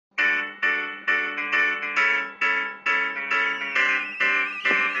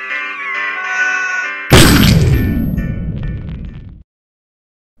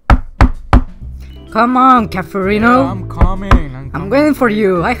Come on, Caferino. Yeah, I'm coming. I'm waiting for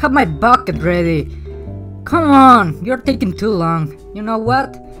you. I have my bucket ready. Come on, you're taking too long. You know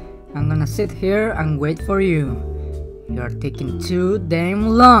what? I'm gonna sit here and wait for you. You're taking too damn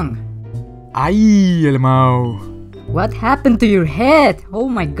long. Ay, Elmo. What happened to your head? Oh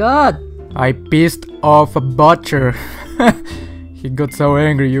my god. I pissed off a butcher. He got so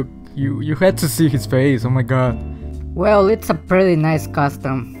angry. You had to see his face. Oh my god. Well, it's a pretty nice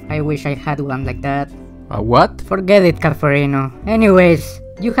costume. I wish I had one like that. A what? Forget it, Caferino. Anyways,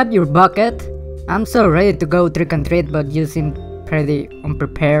 you have your bucket. I'm so ready to go trick and treat, but you seem pretty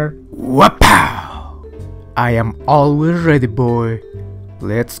unprepared. Wapow! I am always ready, boy.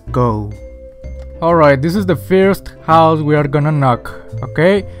 Let's go. Alright, this is the first house we are gonna knock,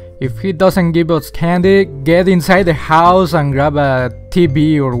 okay? If he doesn't give us candy, get inside the house and grab a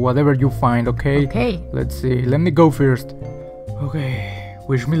TV or whatever you find, okay? Okay. Let's see, let me go first. Okay,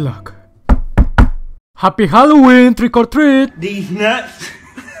 wish me luck. Happy Halloween, trick or treat! These nuts.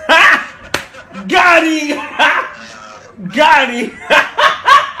 Got him! Got him!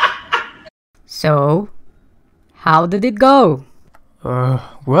 So, how did it go?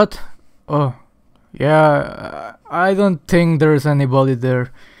 What? Oh, yeah, I don't think there's anybody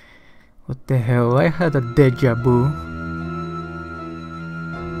there. What the hell, I had a deja vu.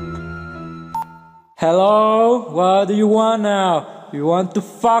 Hello? What do you want now? You want to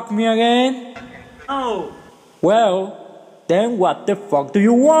fuck me again? Oh, Well, then what the fuck do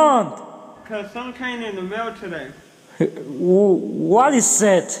you want? cause some came in the mail today. What is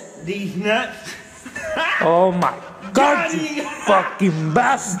it? These nuts. Oh my god, you fucking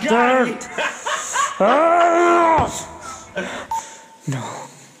bastard! Ah!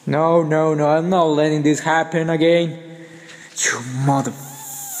 No, I'm not letting this happen again. You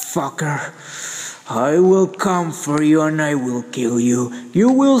motherfucker. I will come for you and I will kill you. You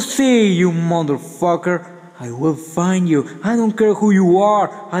will see, you motherfucker. I will find you. I don't care who you are.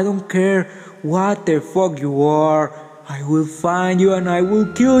 I don't care what the fuck you are. I will find you and I will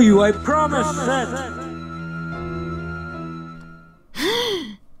kill you. I promise it.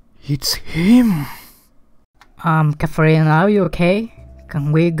 It's him! Caferino, are you okay?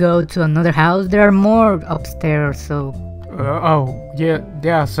 Can we go to another house? There are more upstairs, so...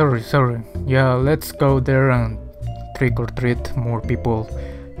 yeah, sorry. Yeah, let's go there and trick or treat more people.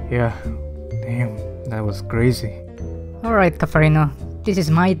 Yeah, damn, that was crazy. Alright, Caferino, this is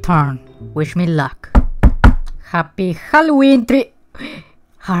my turn. Wish me luck. Happy Halloween tree...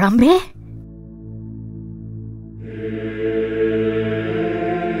 Harambe?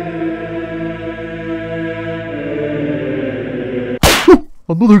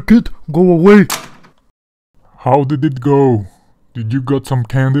 Another kid, go away! How did it go? Did you got some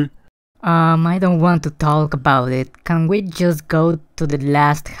candy? I don't want to talk about it. Can we just go to the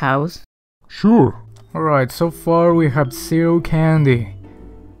last house? Sure. Alright, so far we have 0 candy.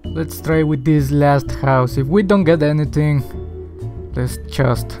 Let's try with this last house. If we don't get anything, let's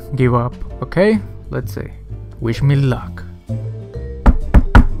just give up, okay? Let's see. Wish me luck.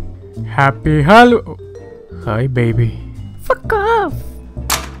 Happy Halloween! Hi, baby. Fuck off!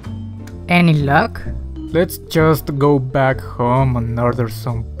 Any luck? Let's just go back home and order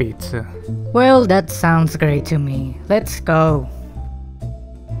some pizza. Well, that sounds great to me. Let's go.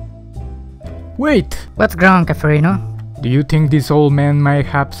 Wait! What's wrong, Caferino? Do you think this old man might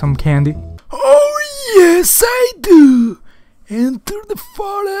have some candy? Oh yes, I do! Enter the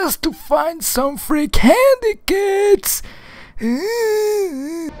forest to find some free candy, kids!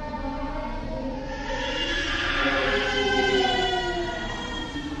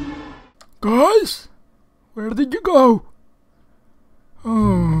 Guys? Where did you go?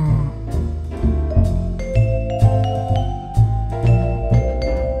 Oh.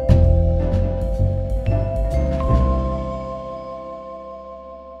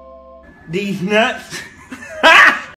 These nuts.